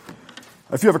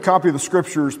If you have a copy of the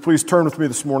Scriptures, please turn with me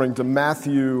this morning to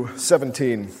Matthew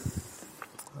 17.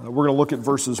 We're going to look at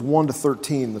verses 1 to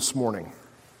 13 this morning.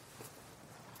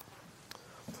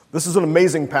 This is an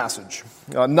amazing passage,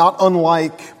 not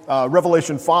unlike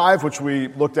Revelation 5, which we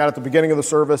looked at the beginning of the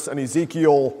service, and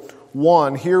Ezekiel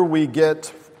 1. Here we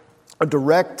get a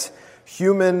direct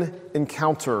human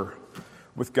encounter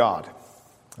with God.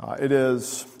 It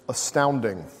is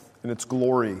astounding in its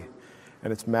glory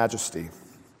and its majesty.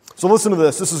 So listen to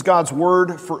this. This is God's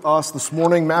word for us this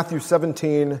morning, Matthew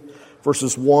 17,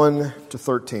 verses 1 to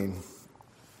 13.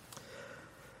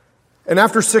 And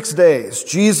after 6 days,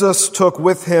 Jesus took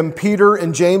with him Peter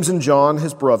and James and John,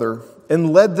 his brother,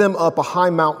 and led them up a high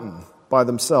mountain by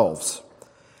themselves.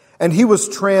 And he was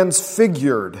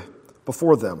transfigured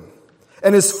before them.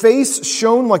 And his face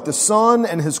shone like the sun,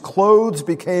 and his clothes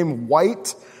became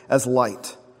white as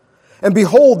light. And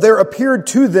behold, there appeared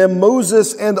to them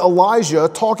Moses and Elijah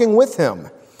talking with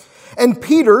him. And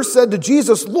Peter said to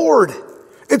Jesus, "Lord,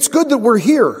 it's good that we're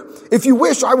here. If you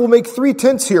wish, I will make 3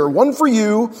 tents here, one for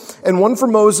you, and one for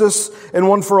Moses, and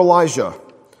one for Elijah."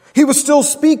 He was still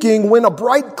speaking when a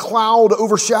bright cloud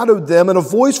overshadowed them, and a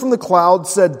voice from the cloud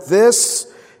said, "This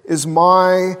is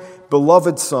my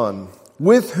beloved Son,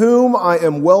 with whom I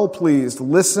am well pleased.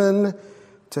 Listen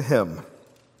to him."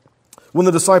 When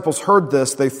the disciples heard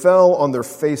this, they fell on their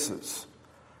faces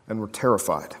and were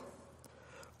terrified.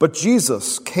 But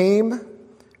Jesus came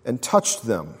and touched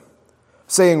them,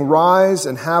 saying, "Rise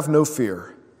and have no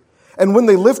fear." And when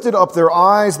they lifted up their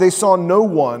eyes, they saw no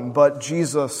one but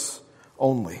Jesus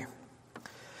only.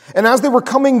 And as they were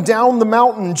coming down the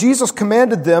mountain, Jesus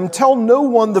commanded them, "Tell no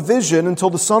one the vision until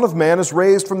the Son of Man is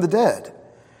raised from the dead."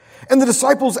 And the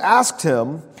disciples asked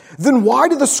him, "Then why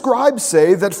do the scribes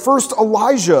say that first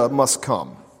Elijah must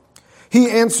come?" He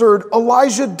answered,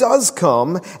 "Elijah does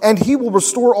come, and he will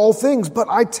restore all things. But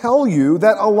I tell you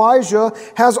that Elijah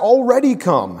has already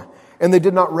come." And they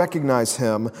did not recognize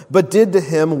him, but did to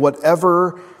him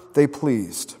whatever they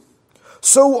pleased.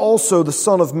 So also the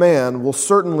Son of Man will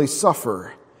certainly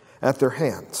suffer at their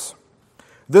hands.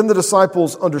 Then the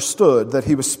disciples understood that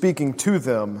he was speaking to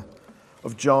them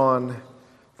of John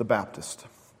the Baptist.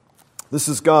 This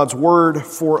is God's word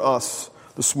for us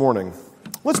this morning.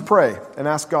 Let's pray and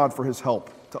ask God for his help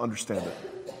to understand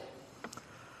it.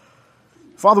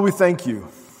 Father, we thank you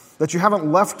that you haven't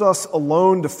left us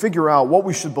alone to figure out what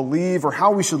we should believe or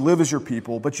how we should live as your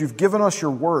people, but you've given us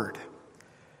your word.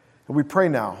 And we pray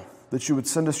now that you would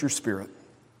send us your Spirit,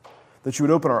 that you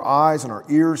would open our eyes and our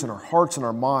ears and our hearts and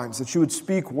our minds, that you would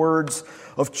speak words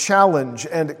of challenge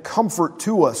and comfort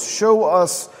to us. Show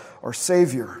us our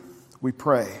Savior, we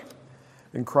pray.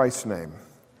 In Christ's name,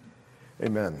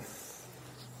 amen.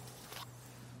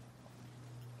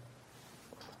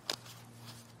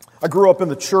 I grew up in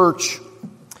the church,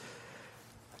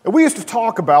 and we used to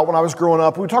talk about, when I was growing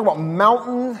up, we would talk about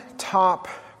mountaintop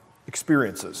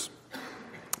experiences.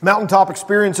 Mountaintop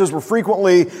experiences were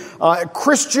frequently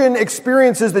Christian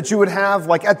experiences that you would have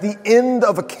like at the end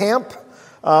of a camp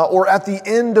or at the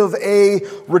end of a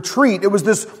retreat. It was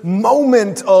this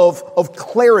moment of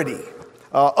clarity.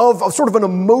 Of sort of an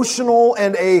emotional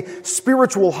and a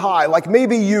spiritual high. Like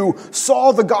maybe you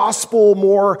saw the gospel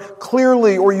more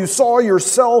clearly or you saw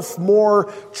yourself more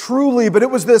truly, but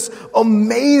it was this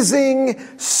amazing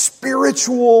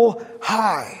spiritual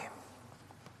high.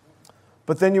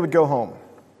 But then you would go home.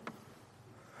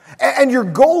 And your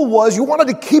goal was you wanted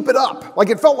to keep it up. Like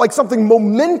it felt like something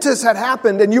momentous had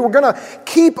happened and you were going to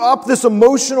keep up this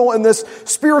emotional and this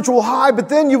spiritual high, but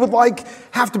then you would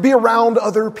have to be around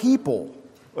other people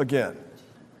again.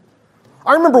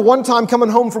 I remember one time coming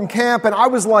home from camp and I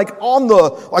was walking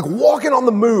on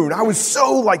the moon. I was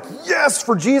so yes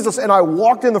for Jesus. And I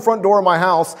walked in the front door of my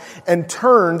house and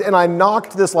turned and I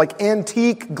knocked this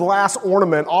antique glass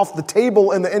ornament off the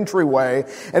table in the entryway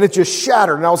and it just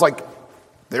shattered. And I was like,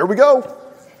 there we go.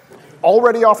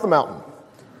 Already off the mountain.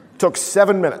 Took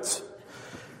 7 minutes.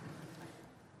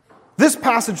 This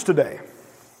passage today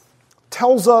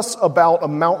tells us about a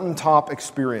mountaintop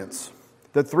experience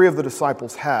that 3 of the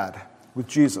disciples had with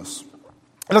Jesus.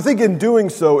 And I think in doing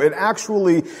so, it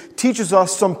actually teaches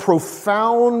us some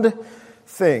profound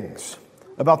things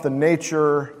about the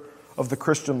nature of the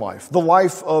Christian life, the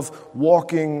life of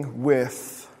walking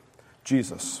with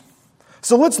Jesus.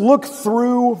 So let's look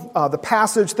through the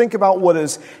passage, think about what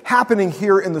is happening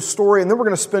here in the story, and then we're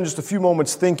going to spend just a few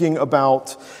moments thinking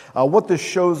about what this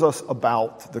shows us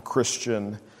about the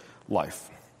Christian life.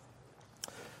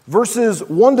 Verses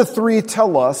 1 to 3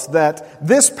 tell us that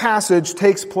this passage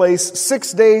takes place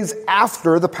 6 days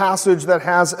after the passage that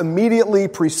has immediately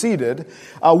preceded,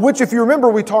 which, if you remember,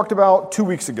 we talked about 2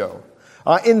 weeks ago.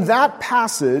 In that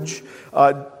passage,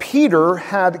 Peter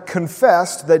had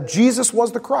confessed that Jesus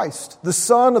was the Christ, the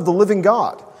Son of the living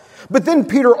God. But then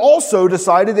Peter also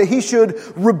decided that he should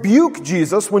rebuke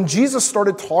Jesus when Jesus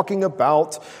started talking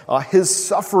about his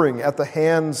suffering at the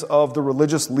hands of the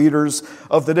religious leaders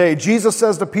of the day. Jesus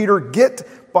says to Peter, "Get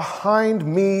behind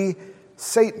me,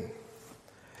 Satan."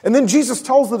 And then Jesus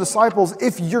tells the disciples,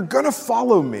 if you're going to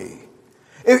follow me,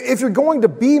 if you're going to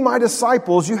be my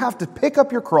disciples, you have to pick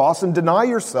up your cross and deny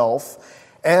yourself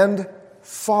and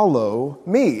follow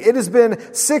me. It has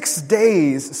been 6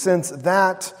 days since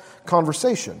that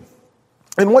conversation.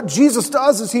 And what Jesus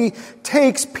does is he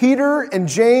takes Peter and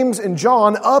James and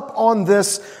John up on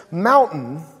this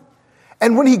mountain.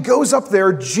 And when he goes up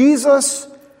there, Jesus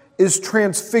is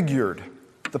transfigured,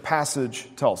 the passage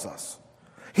tells us.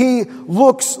 He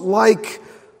looks like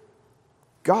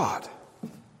God.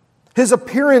 His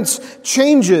appearance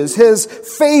changes. His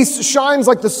face shines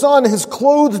like the sun. His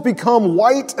clothes become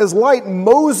white as light.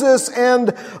 Moses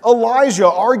and Elijah,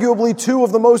 arguably two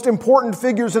of the most important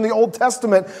figures in the Old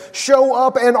Testament, show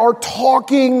up and are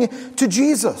talking to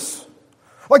Jesus.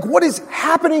 Like, what is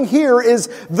happening here is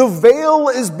the veil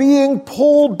is being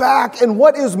pulled back, and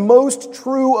what is most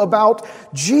true about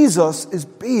Jesus is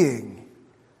being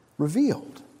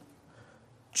revealed.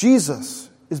 Jesus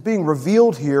is being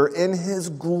revealed here in his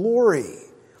glory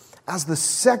as the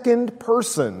second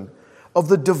person of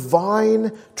the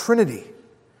divine Trinity.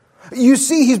 You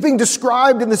see, he's being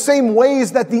described in the same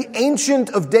ways that the Ancient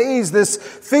of Days, this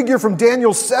figure from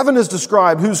Daniel 7 is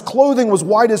described, whose clothing was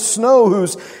white as snow,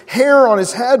 whose hair on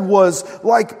his head was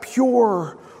like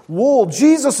pure wool.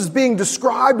 Jesus is being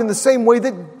described in the same way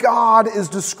that God is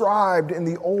described in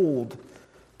the Old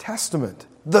Testament.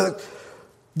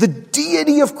 The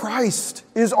deity of Christ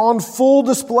is on full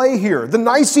display here. The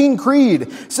Nicene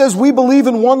Creed says we believe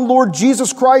in one Lord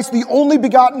Jesus Christ, the only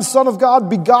begotten Son of God,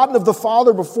 begotten of the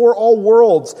Father before all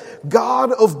worlds,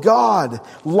 God of God,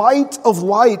 light of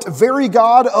light, very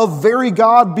God of very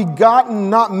God, begotten,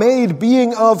 not made,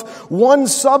 being of one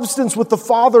substance with the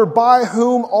Father, by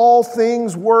whom all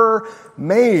things were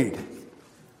made.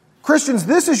 Christians,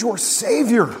 this is your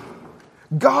Savior.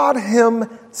 God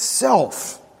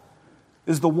himself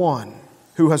is the one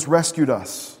who has rescued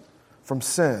us from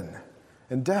sin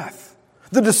and death.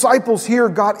 The disciples here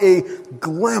got a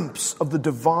glimpse of the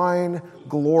divine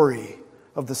glory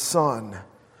of the Son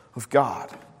of God.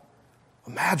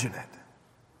 Imagine it.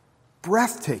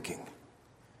 Breathtaking.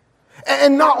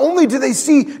 And not only do they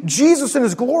see Jesus in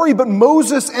his glory, but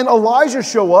Moses and Elijah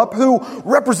show up, who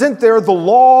represent there the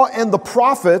law and the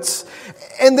prophets,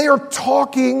 and they are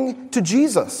talking to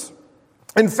Jesus.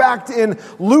 In fact, in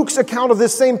Luke's account of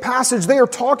this same passage, they are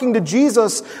talking to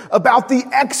Jesus about the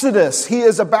Exodus he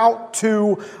is about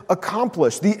to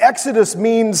accomplish. The Exodus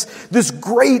means this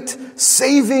great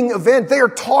saving event. They are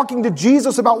talking to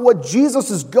Jesus about what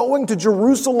Jesus is going to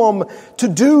Jerusalem to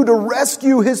do to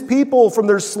rescue his people from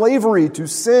their slavery to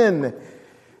sin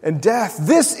and death.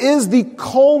 This is the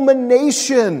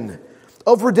culmination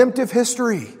of redemptive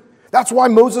history. That's why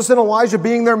Moses and Elijah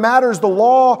being there matters. The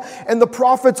law and the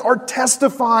prophets are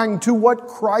testifying to what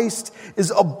Christ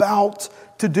is about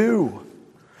to do.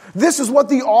 This is what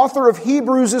the author of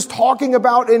Hebrews is talking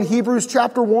about in Hebrews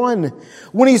chapter 1,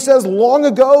 when he says, long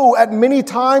ago, at many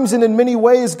times and in many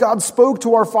ways, God spoke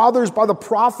to our fathers by the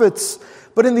prophets,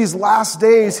 but in these last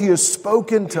days, he has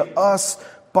spoken to us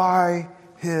by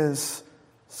his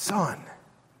Son.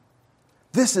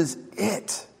 This is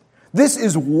it. This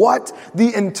is what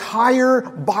the entire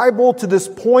Bible to this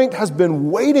point has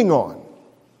been waiting on.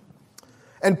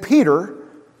 And Peter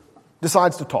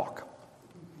decides to talk.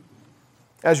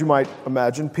 As you might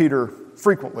imagine, Peter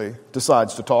frequently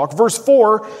decides to talk. Verse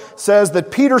 4 says that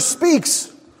Peter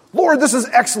speaks, Lord, this is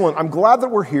excellent. I'm glad that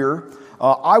we're here.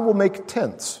 I will make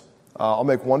tents. I'll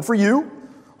make one for you.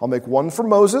 I'll make one for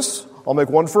Moses. I'll make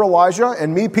one for Elijah.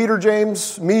 And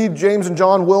James, and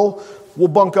John will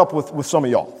bunk up with some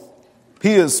of y'all.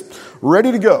 He is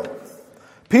ready to go.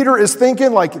 Peter is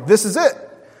thinking like, this is it.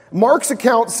 Mark's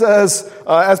account says,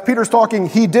 as Peter's talking,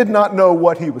 he did not know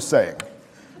what he was saying,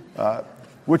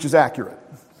 which is accurate.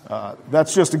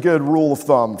 That's just a good rule of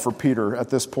thumb for Peter at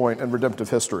this point in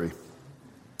redemptive history.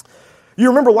 You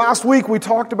remember last week we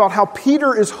talked about how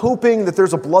Peter is hoping that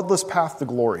there's a bloodless path to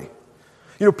glory.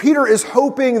 Peter is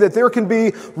hoping that there can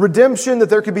be redemption, that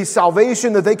there can be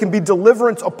salvation, that there can be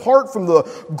deliverance apart from the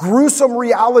gruesome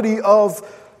reality of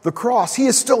the cross. He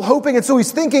is still hoping, and so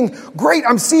he's thinking, great,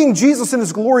 I'm seeing Jesus in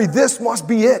his glory. This must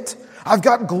be it. I've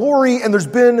got glory, and there's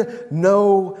been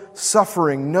no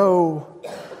suffering, no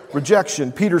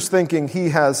rejection. Peter's thinking he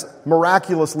has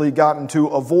miraculously gotten to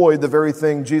avoid the very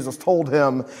thing Jesus told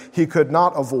him he could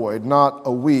not avoid, not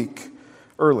a week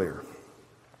earlier.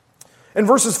 In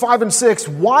verses 5 and 6,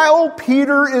 while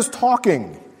Peter is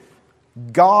talking,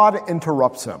 God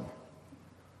interrupts him.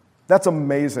 That's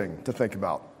amazing to think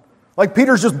about. Like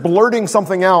Peter's just blurting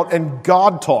something out and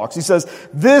God talks. He says,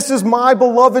 "This is my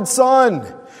beloved Son,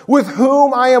 with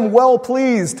whom I am well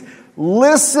pleased.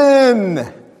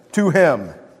 Listen to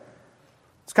him."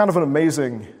 It's kind of an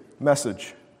amazing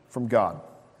message from God.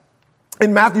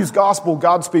 In Matthew's gospel,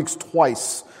 God speaks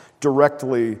twice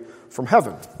directly from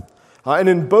heaven. And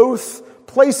in both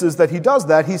places that he does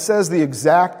that, he says the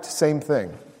exact same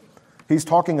thing. He's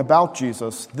talking about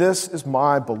Jesus. "This is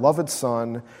my beloved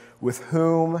Son, with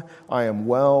whom I am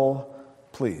well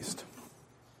pleased."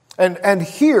 And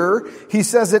here, he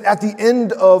says it at the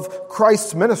end of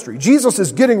Christ's ministry. Jesus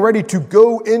is getting ready to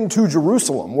go into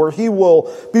Jerusalem, where he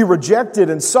will be rejected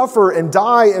and suffer and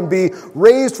die and be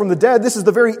raised from the dead. This is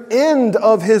the very end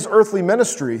of his earthly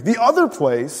ministry. The other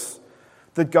place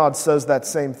that God says that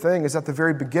same thing is at the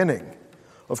very beginning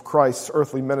of Christ's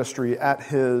earthly ministry at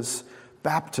his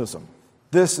baptism.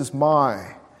 "This is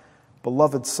my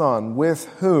beloved Son, with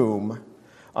whom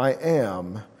I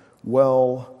am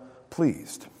well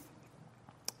pleased."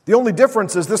 The only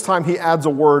difference is this time he adds a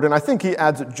word, and I think he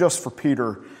adds it just for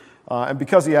Peter. And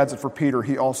because he adds it for Peter,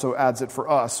 he also adds it for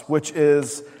us, which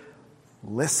is,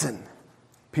 listen,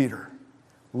 Peter.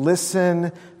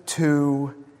 Listen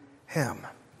to him.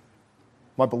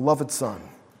 My beloved Son,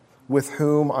 with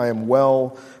whom I am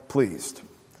well pleased.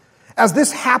 As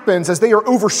this happens, as they are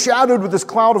overshadowed with this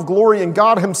cloud of glory and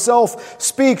God himself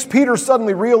speaks, Peter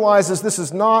suddenly realizes this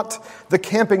is not the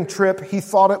camping trip he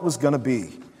thought it was going to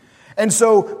be. And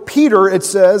so Peter, it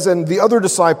says, and the other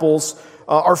disciples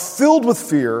are filled with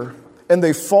fear and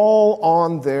they fall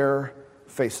on their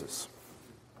faces.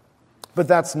 But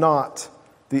that's not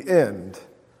the end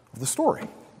of the story.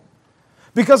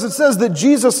 Because it says that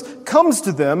Jesus comes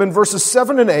to them in verses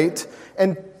 7 and 8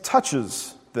 and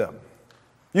touches them.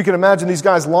 You can imagine these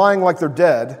guys lying like they're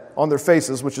dead on their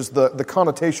faces, which is the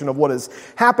connotation of what has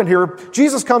happened here.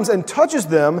 Jesus comes and touches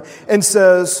them and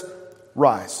says,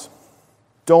 "Rise,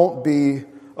 don't be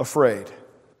afraid."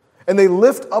 And they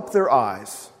lift up their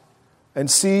eyes and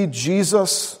see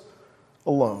Jesus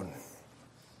alone.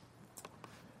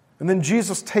 And then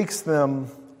Jesus takes them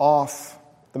off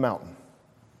the mountain.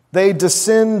 They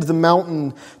descend the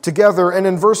mountain together, and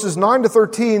in verses 9 to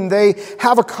 13, they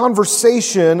have a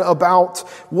conversation about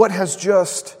what has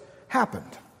just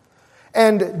happened.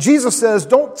 And Jesus says,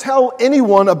 "Don't tell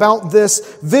anyone about this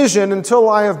vision until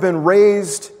I have been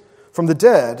raised from the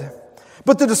dead."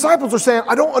 But the disciples are saying,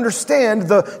 "I don't understand.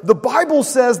 The Bible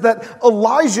says that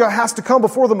Elijah has to come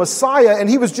before the Messiah, and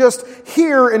he was just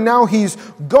here and now he's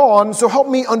gone. So help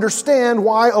me understand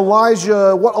what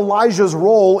Elijah's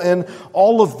role in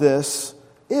all of this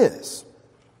is."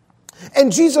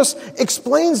 And Jesus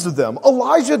explains to them,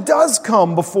 Elijah does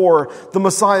come before the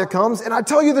Messiah comes, and I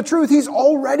tell you the truth, he's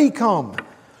already come.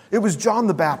 It was John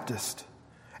the Baptist.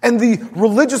 And the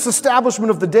religious establishment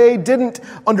of the day didn't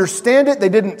understand it, they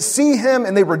didn't see him,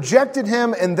 and they rejected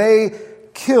him, and they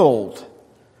killed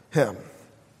him.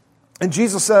 And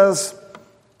Jesus says,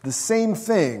 the same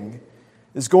thing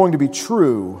is going to be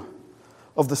true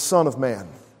of the Son of Man.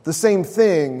 The same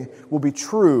thing will be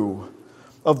true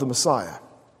of the Messiah.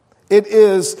 It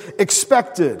is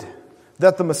expected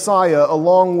that the Messiah,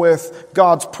 along with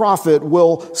God's prophet,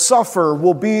 will suffer,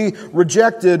 will be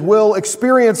rejected, will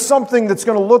experience something that's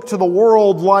going to look to the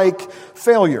world like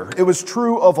failure. It was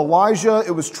true of Elijah,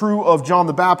 it was true of John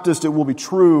the Baptist, it will be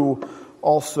true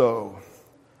also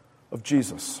of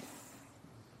Jesus.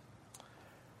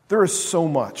 There is so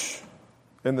much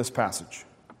in this passage.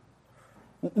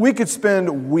 We could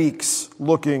spend weeks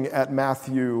looking at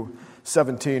Matthew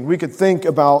 17. We could think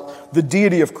about the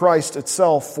deity of Christ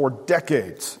itself for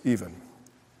decades even.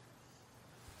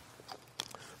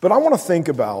 But I want to think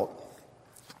about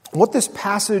what this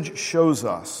passage shows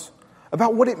us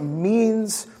about what it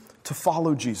means to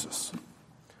follow Jesus.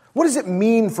 What does it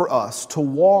mean for us to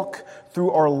walk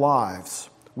through our lives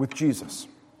with Jesus?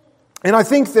 And I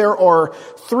think there are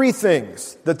three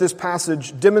things that this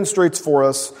passage demonstrates for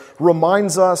us,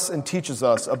 reminds us, and teaches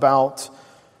us about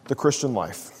the Christian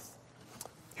life.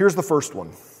 Here's the first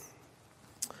one.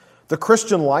 The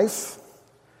Christian life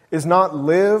is not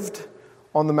lived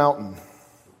on the mountain,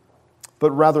 but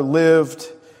rather lived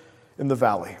in the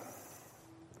valley.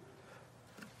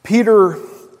 Peter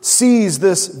sees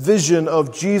this vision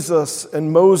of Jesus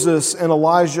and Moses and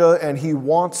Elijah, and he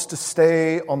wants to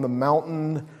stay on the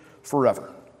mountain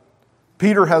forever.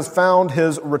 Peter has found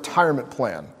his retirement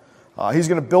plan. He's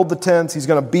going to build the tents. He's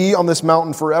going to be on this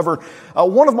mountain forever.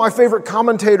 One of my favorite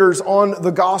commentators on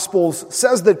the Gospels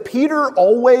says that Peter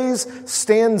always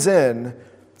stands in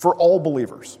for all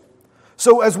believers.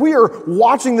 So as we are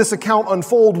watching this account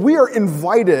unfold, we are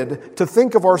invited to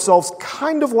think of ourselves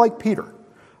kind of like Peter.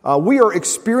 We are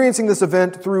experiencing this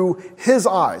event through his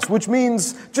eyes, which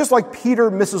means just like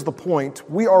Peter misses the point,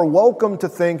 we are welcome to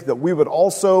think that we would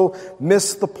also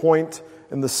miss the point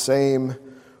in the same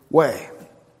way.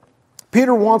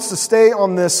 Peter wants to stay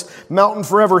on this mountain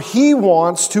forever. He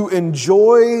wants to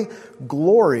enjoy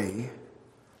glory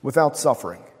without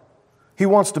suffering. He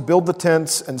wants to build the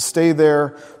tents and stay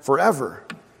there forever.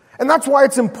 And that's why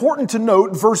it's important to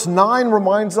note, verse 9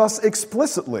 reminds us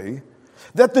explicitly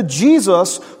that the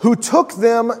Jesus who took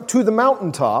them to the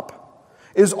mountaintop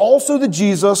is also the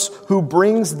Jesus who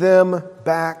brings them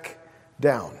back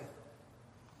down.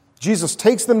 Jesus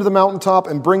takes them to the mountaintop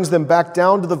and brings them back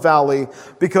down to the valley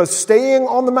because staying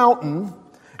on the mountain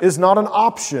is not an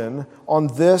option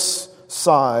on this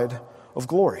side of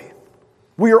glory.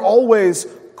 We are always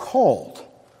called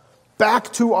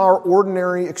back to our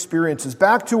ordinary experiences,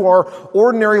 back to our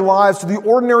ordinary lives, to the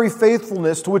ordinary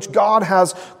faithfulness to which God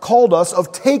has called us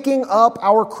of taking up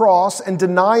our cross and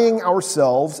denying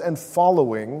ourselves and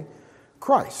following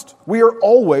Christ. We are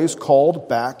always called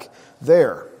back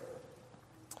there.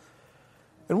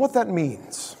 And what that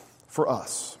means for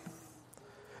us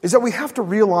is that we have to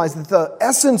realize that the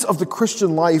essence of the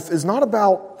Christian life is not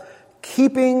about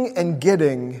keeping and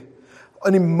getting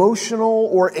an emotional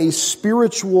or a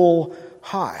spiritual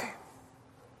high.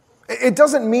 It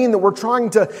doesn't mean that we're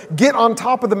trying to get on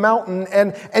top of the mountain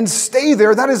and stay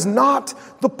there. That is not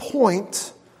the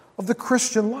point of the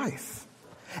Christian life.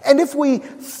 And if we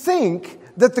think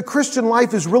that the Christian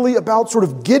life is really about sort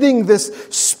of getting this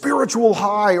spiritual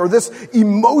high or this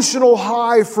emotional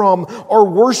high from our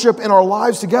worship and our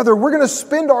lives together, we're going to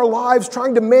spend our lives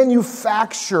trying to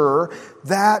manufacture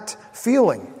that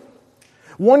feeling.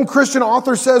 One Christian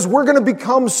author says we're going to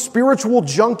become spiritual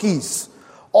junkies,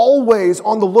 always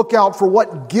on the lookout for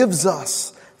what gives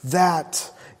us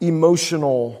that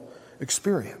emotional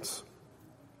experience.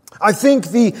 I think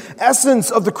the essence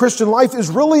of the Christian life is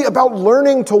really about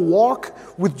learning to walk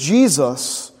with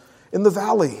Jesus in the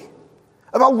valley,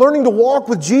 about learning to walk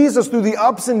with Jesus through the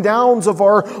ups and downs of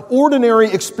our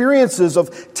ordinary experiences,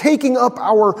 of taking up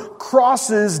our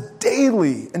crosses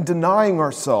daily and denying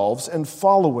ourselves and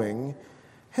following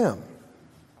Him.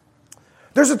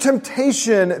 There's a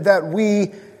temptation that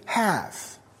we have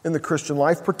in the Christian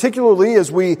life, particularly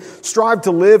as we strive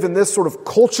to live in this sort of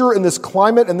culture, in this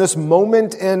climate, in this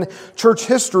moment in church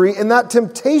history. And that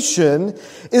temptation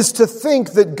is to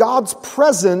think that God's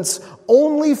presence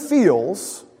only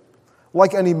feels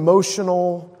like an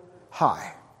emotional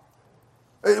high.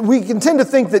 We can tend to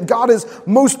think that God is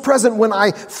most present when I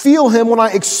feel Him, when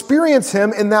I experience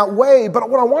Him in that way. But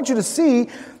what I want you to see,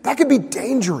 that could be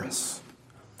dangerous.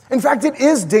 In fact, it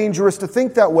is dangerous to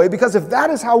think that way, because if that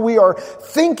is how we are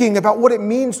thinking about what it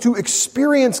means to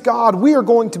experience God, we are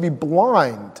going to be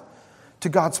blind to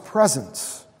God's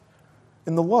presence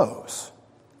in the lows.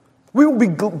 We will be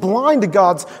blind to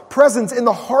God's presence in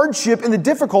the hardship and the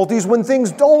difficulties when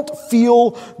things don't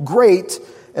feel great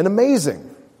and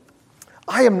amazing.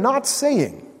 I am not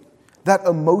saying that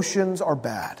emotions are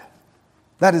bad.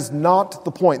 That is not the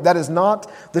point. That is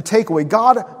not the takeaway.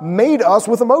 God made us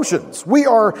with emotions. We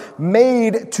are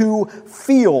made to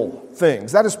feel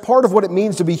things. That is part of what it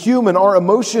means to be human. Our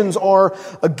emotions are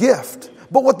a gift.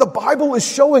 But what the Bible is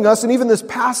showing us, and even this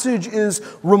passage is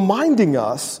reminding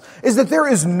us, is that there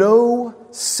is no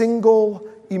single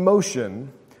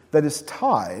emotion that is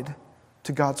tied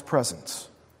to God's presence.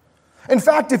 In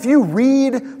fact, if you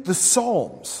read the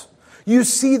Psalms, you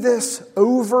see this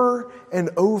over and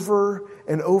over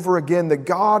and over again, that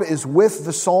God is with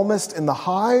the psalmist in the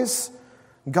highs,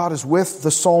 God is with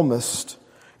the psalmist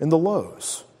in the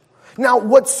lows. Now,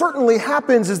 what certainly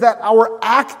happens is that our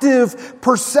active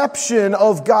perception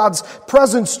of God's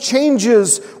presence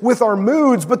changes with our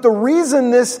moods, but the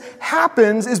reason this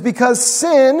happens is because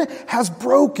sin has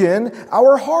broken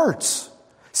our hearts.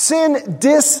 Sin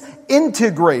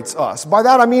disintegrates us. By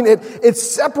that I mean it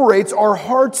separates our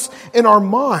hearts and our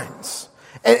minds.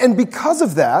 And because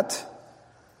of that,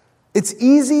 it's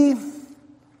easy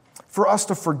for us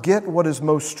to forget what is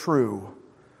most true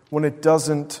when it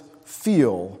doesn't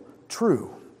feel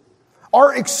true.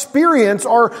 Our experience,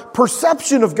 our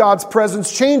perception of God's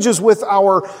presence changes with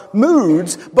our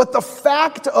moods, but the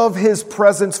fact of His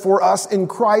presence for us in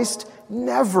Christ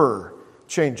never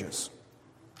changes.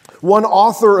 One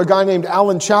author, a guy named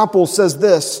Alan Chappell, says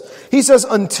this. He says,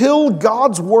 until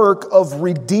God's work of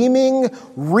redeeming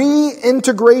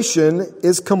reintegration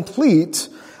is complete,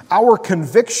 our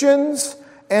convictions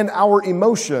and our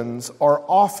emotions are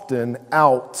often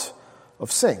out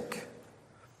of sync.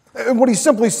 And what he's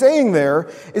simply saying there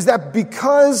is that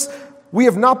because we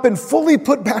have not been fully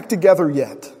put back together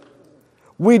yet,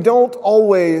 we don't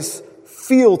always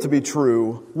feel to be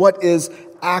true what is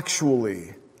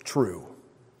actually true.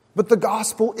 But the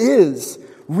gospel is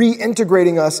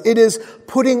reintegrating us. It is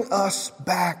putting us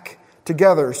back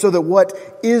together so that what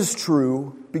is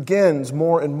true begins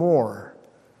more and more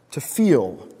to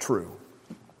feel true.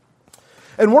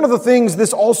 And one of the things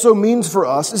this also means for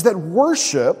us is that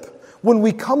worship, when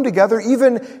we come together,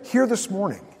 even here this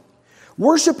morning,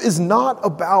 worship is not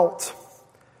about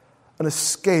an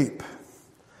escape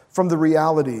from the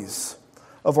realities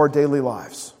of our daily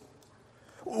lives.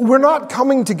 We're not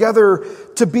coming together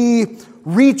to be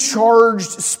recharged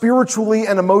spiritually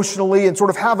and emotionally and sort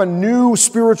of have a new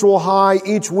spiritual high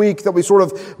each week that we sort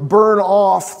of burn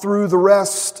off through the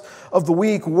rest of the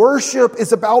week. Worship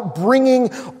is about bringing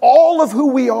all of who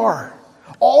we are,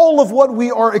 all of what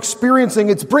we are experiencing.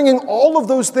 It's bringing all of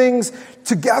those things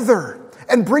together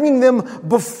and bringing them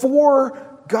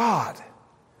before God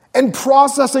and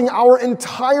processing our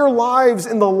entire lives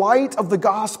in the light of the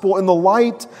gospel, in the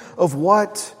light of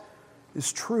what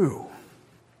is true.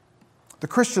 The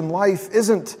Christian life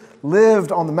isn't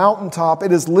lived on the mountaintop,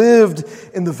 it is lived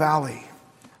in the valley.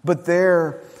 But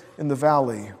there in the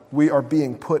valley, we are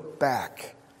being put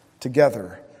back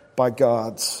together by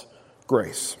God's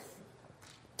grace.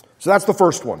 So that's the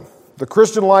first one. The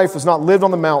Christian life is not lived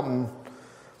on the mountain,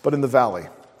 but in the valley.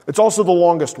 It's also the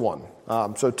longest one.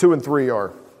 So 2 and 3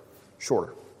 are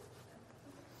shorter.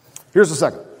 Here's the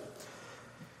second.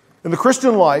 In the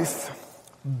Christian life,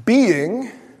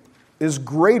 being is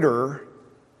greater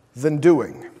than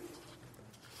doing.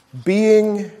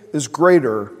 Being is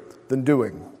greater than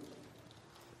doing.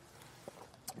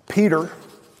 Peter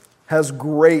has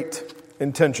great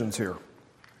intentions here.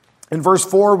 In verse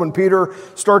 4, when Peter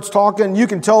starts talking, you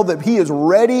can tell that he is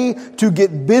ready to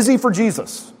get busy for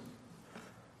Jesus.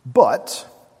 But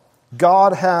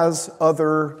God has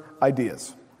other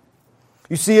ideas.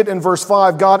 You see it in verse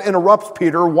 5. God interrupts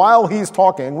Peter while he's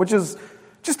talking, which is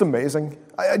just amazing.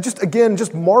 I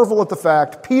just marvel at the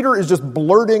fact Peter is just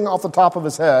blurting off the top of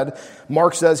his head.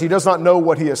 Mark says he does not know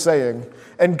what he is saying,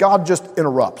 and God just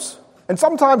interrupts. And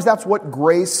sometimes that's what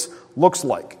grace looks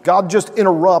like. God just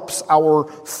interrupts our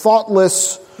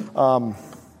thoughtless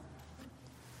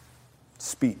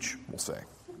speech, we'll say.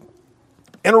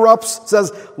 Interrupts,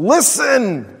 says,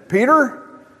 listen, Peter.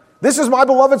 This is my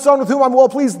beloved Son with whom I'm well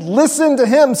pleased. Listen to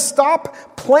him.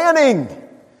 Stop planning.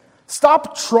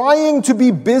 Stop trying to be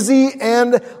busy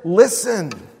and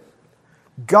listen.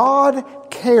 God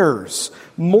cares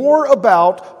more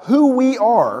about who we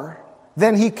are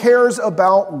than he cares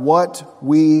about what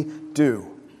we do.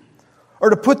 Or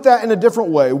to put that in a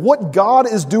different way, what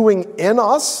God is doing in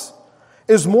us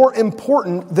is more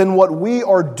important than what we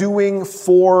are doing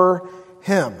for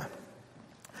him.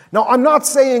 Now, I'm not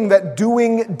saying that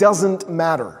doing doesn't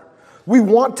matter. We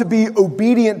want to be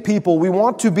obedient people. We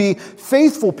want to be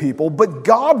faithful people, but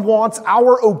God wants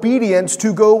our obedience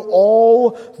to go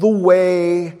all the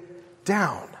way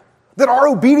down. That our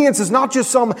obedience is not just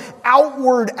some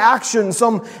outward action,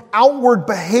 some outward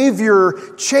behavior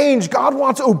change. God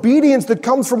wants obedience that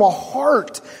comes from a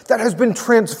heart that has been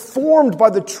transformed by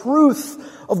the truth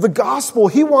of the gospel.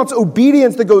 He wants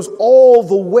obedience that goes all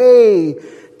the way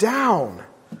down.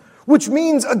 Which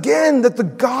means, again, that the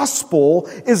gospel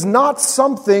is not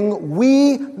something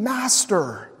we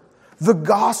master. The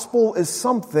gospel is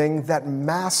something that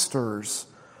masters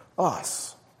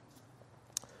us.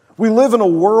 We live in a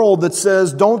world that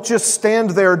says, don't just stand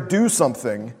there, do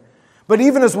something. But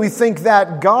even as we think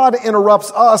that, God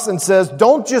interrupts us and says,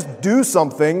 don't just do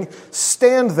something,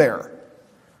 stand there.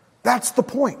 That's the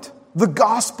point. The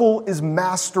gospel is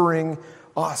mastering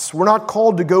us. We're not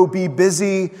called to go be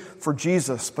busy for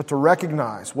Jesus, but to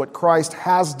recognize what Christ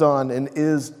has done and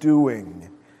is doing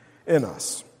in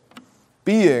us.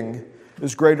 Being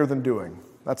is greater than doing.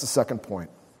 That's the second point.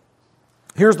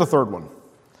 Here's the third one.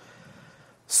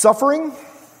 Suffering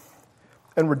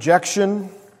and rejection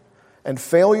and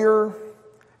failure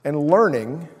and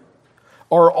learning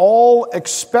are all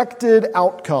expected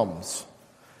outcomes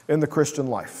in the Christian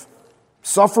life.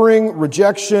 Suffering,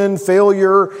 rejection,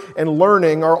 failure, and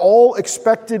learning are all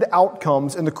expected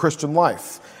outcomes in the Christian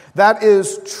life. That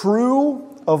is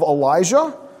true of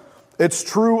Elijah. It's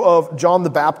true of John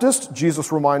the Baptist,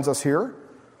 Jesus reminds us here.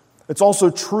 It's also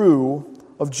true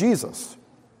of Jesus.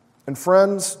 And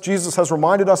friends, Jesus has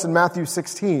reminded us in Matthew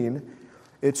 16,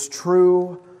 it's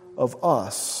true of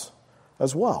us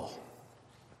as well.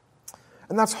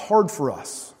 And that's hard for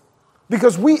us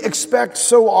because we expect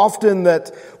so often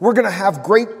that we're going to have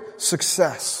great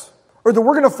success or that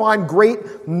we're going to find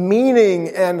great meaning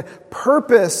and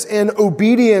purpose and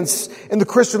obedience in the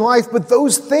Christian life, but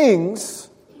those things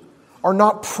are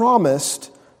not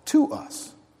promised to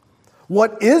us.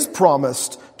 What is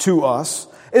promised to us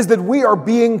is that we are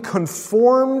being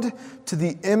conformed to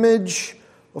the image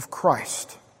of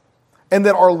Christ, and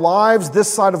that our lives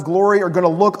this side of glory are going to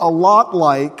look a lot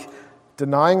like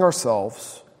denying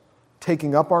ourselves,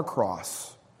 taking up our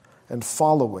cross, and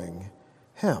following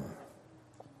Him.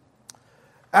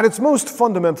 At its most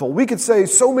fundamental, we could say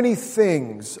so many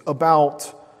things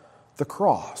about the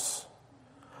cross.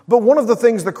 But one of the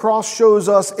things the cross shows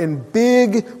us in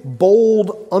big,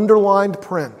 bold, underlined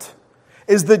print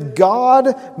is that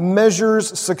God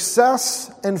measures success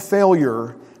and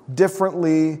failure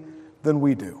differently than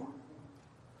we do.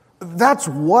 That's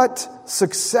what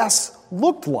success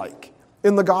looked like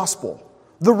in the gospel.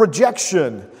 The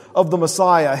rejection of the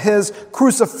Messiah, His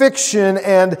crucifixion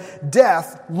and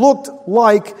death looked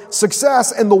like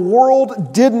success, and the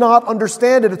world did not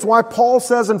understand it. It's why Paul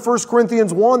says in 1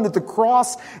 Corinthians 1 that the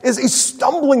cross is a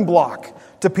stumbling block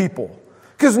to people.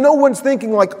 Because no one's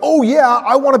thinking like, oh yeah,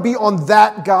 I want to be on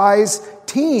that guy's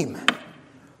team.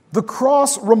 The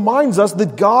cross reminds us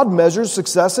that God measures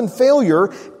success and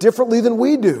failure differently than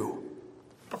we do.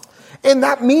 And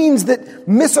that means that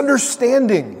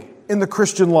misunderstanding in the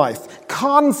Christian life,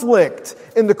 conflict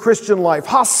in the Christian life,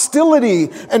 hostility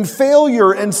and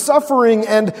failure and suffering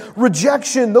and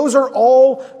rejection, those are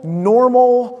all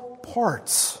normal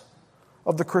parts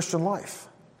of the Christian life.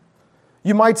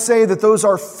 You might say that those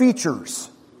are features,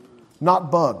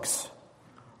 not bugs,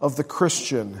 of the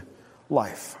Christian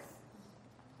life.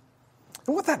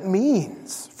 And what that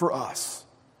means for us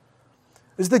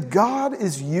is that God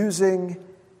is using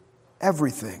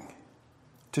everything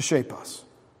to shape us.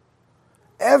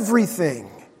 Everything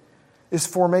is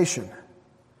formation.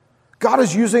 God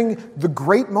is using the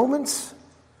great moments,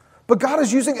 but God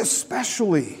is using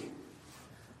especially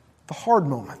the hard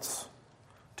moments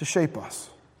to shape us.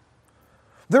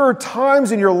 There are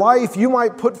times in your life you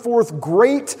might put forth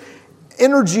great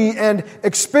energy and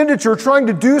expenditure trying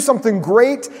to do something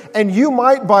great, and you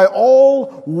might, by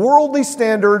all worldly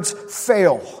standards,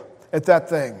 fail at that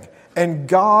thing. And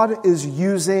God is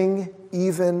using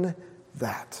even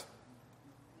that.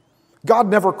 God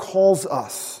never calls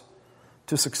us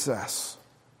to success.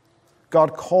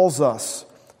 God calls us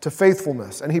to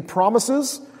faithfulness. And He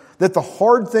promises that the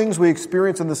hard things we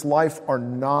experience in this life are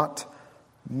not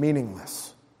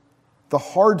meaningless. The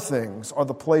hard things are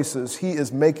the places He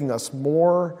is making us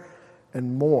more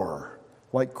and more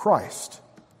like Christ,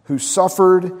 who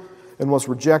suffered and was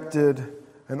rejected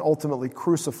and ultimately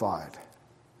crucified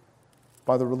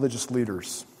by the religious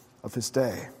leaders of His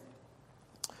day.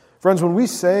 Friends, when we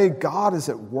say God is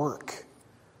at work,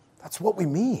 that's what we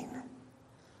mean.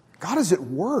 God is at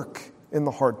work in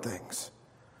the hard things.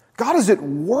 God is at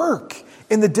work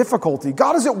in the difficulty.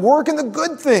 God is at work in the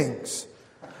good things.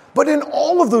 But in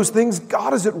all of those things,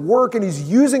 God is at work, and He's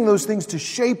using those things to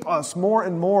shape us more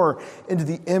and more into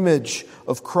the image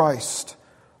of Christ,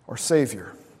 our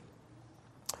Savior.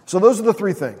 So those are the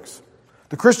three things.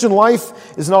 The Christian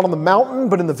life is not on the mountain,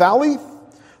 but in the valley.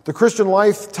 The Christian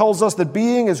life tells us that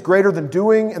being is greater than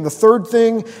doing. And the third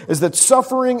thing is that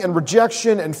suffering and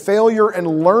rejection and failure and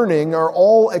learning are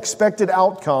all expected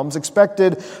outcomes,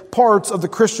 expected parts of the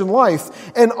Christian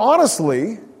life. And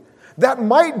honestly, that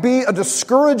might be a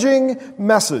discouraging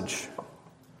message,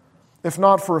 if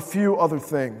not for a few other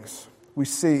things we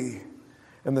see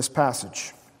in this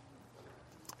passage.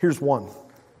 Here's one.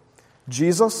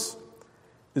 Jesus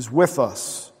is with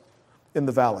us in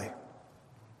the valley.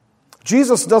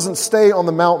 Jesus doesn't stay on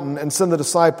the mountain and send the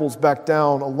disciples back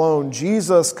down alone.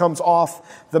 Jesus comes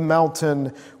off the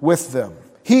mountain with them.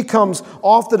 He comes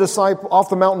off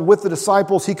the mountain with the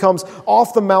disciples. He comes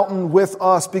off the mountain with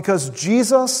us because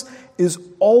Jesus is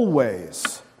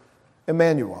always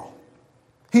Emmanuel.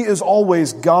 He is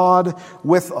always God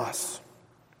with us.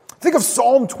 Think of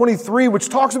Psalm 23, which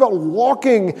talks about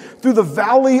walking through the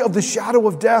valley of the shadow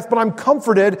of death, but I'm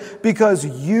comforted because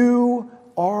you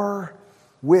are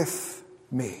with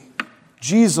me.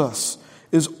 Jesus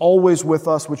is always with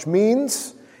us, which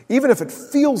means, even if it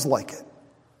feels like it,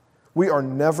 we are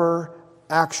never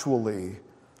actually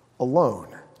alone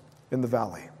in the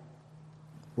valley.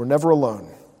 We're never alone.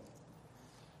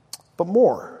 But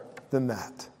more than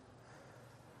that,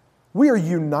 we are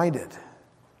united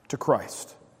to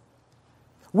Christ.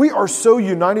 We are so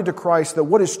united to Christ that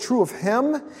what is true of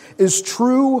him is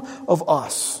true of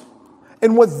us.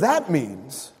 And what that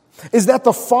means is that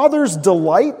the Father's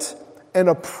delight and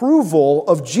approval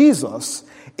of Jesus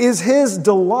is his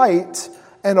delight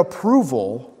and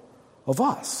approval of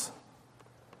us.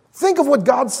 Think of what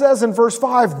God says in verse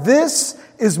 5. This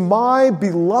is my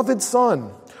beloved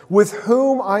Son, with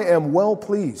whom I am well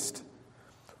pleased.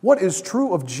 What is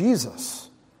true of Jesus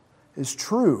is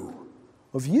true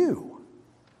of you.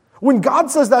 When God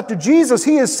says that to Jesus,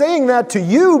 he is saying that to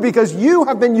you because you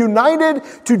have been united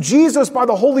to Jesus by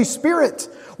the Holy Spirit.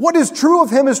 What is true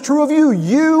of him is true of you.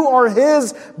 You are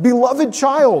his beloved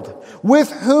child,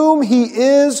 with whom he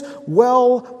is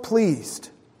well pleased.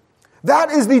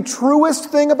 That is the truest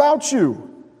thing about you.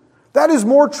 That is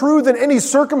more true than any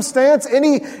circumstance,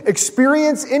 any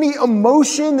experience, any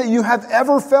emotion that you have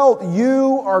ever felt.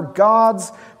 You are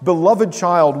God's beloved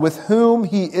child, with whom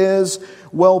he is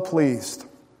well pleased.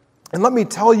 And let me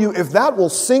tell you, if that will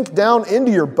sink down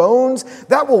into your bones,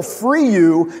 that will free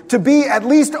you to be at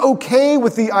least okay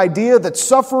with the idea that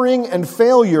suffering and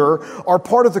failure are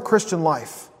part of the Christian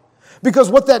life. Because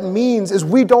what that means is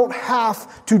we don't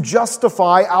have to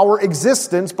justify our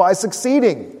existence by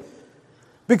succeeding.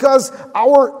 Because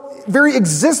our very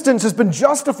existence has been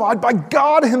justified by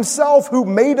God himself, who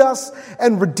made us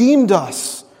and redeemed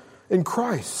us in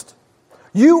Christ.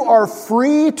 You are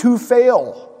free to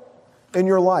fail in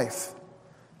your life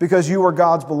because you are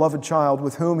God's beloved child,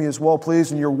 with whom he is well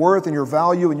pleased, and your worth and your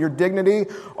value and your dignity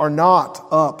are not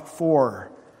up for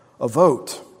a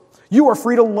vote. You are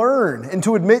free to learn and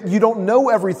to admit you don't know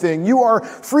everything. You are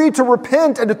free to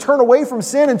repent and to turn away from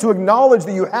sin and to acknowledge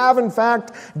that you have in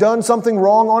fact done something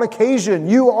wrong on occasion.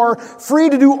 You are free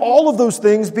to do all of those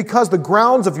things because the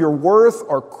grounds of your worth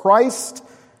are Christ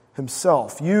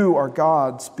himself. You are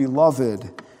God's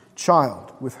beloved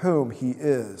child, with whom he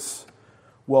is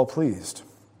well pleased.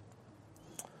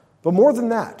 But more than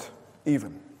that,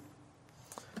 even,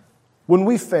 when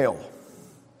we fail,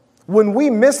 when we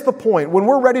miss the point, when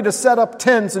we're ready to set up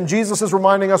tents and Jesus is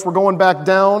reminding us we're going back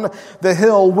down the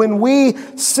hill, when we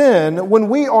sin, when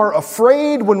we are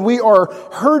afraid, when we are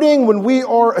hurting, when we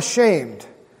are ashamed,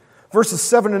 verses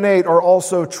 7 and 8 are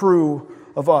also true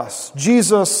of us.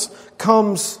 Jesus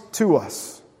comes to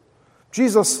us.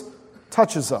 Jesus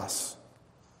touches us.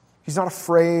 He's not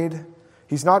afraid.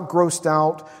 He's not grossed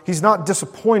out. He's not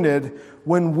disappointed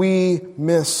when we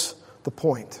miss the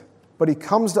point. But he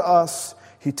comes to us,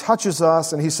 he touches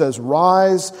us, and he says,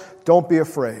 "Rise, don't be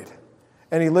afraid."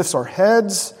 And he lifts our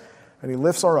heads, and he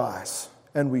lifts our eyes,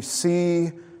 and we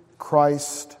see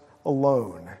Christ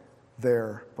alone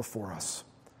there before us.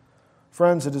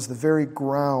 Friends, it is the very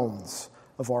grounds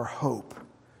of our hope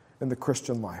in the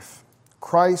Christian life.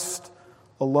 Christ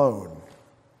alone.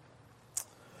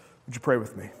 Would you pray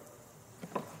with me?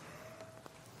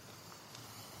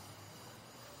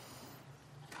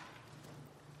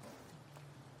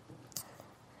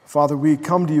 Father, we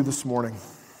come to you this morning.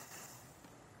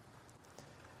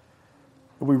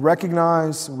 We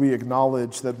recognize, we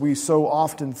acknowledge that we so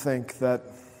often think that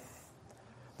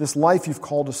this life you've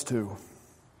called us to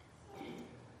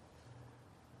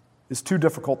is too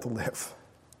difficult to live.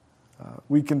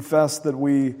 We confess that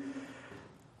we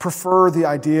prefer the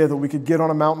idea that we could get on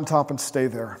a mountaintop and stay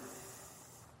there.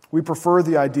 We prefer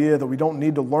the idea that we don't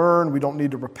need to learn, we don't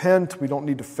need to repent, we don't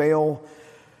need to fail,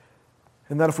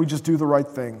 and that if we just do the right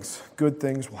things, good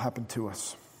things will happen to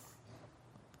us.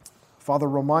 Father,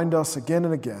 remind us again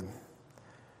and again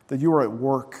that you are at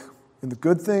work in the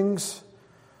good things,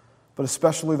 but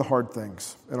especially the hard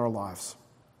things in our lives.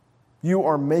 You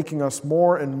are making us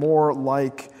more and more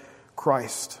like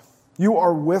Christ. You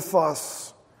are with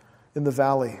us in the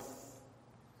valley.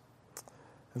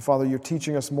 And Father, you're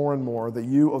teaching us more and more that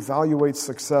you evaluate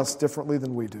success differently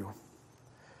than we do.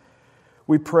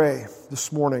 We pray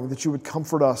this morning that you would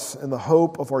comfort us in the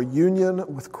hope of our union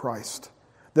with Christ,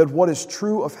 that what is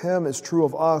true of him is true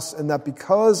of us, and that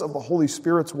because of the Holy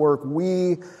Spirit's work,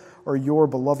 we are your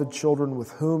beloved children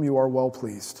with whom you are well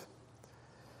pleased.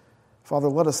 Father,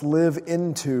 let us live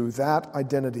into that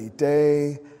identity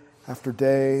day after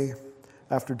day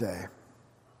after day.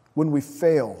 When we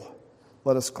fail,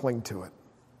 let us cling to it.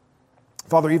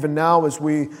 Father, even now as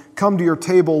we come to your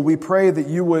table, we pray that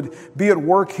you would be at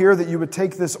work here, that you would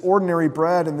take this ordinary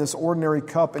bread and this ordinary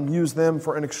cup and use them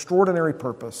for an extraordinary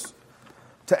purpose,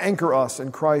 to anchor us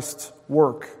in Christ's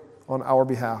work on our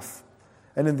behalf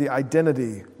and in the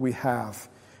identity we have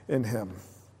in him.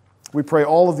 We pray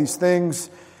all of these things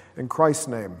in Christ's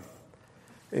name.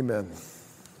 Amen.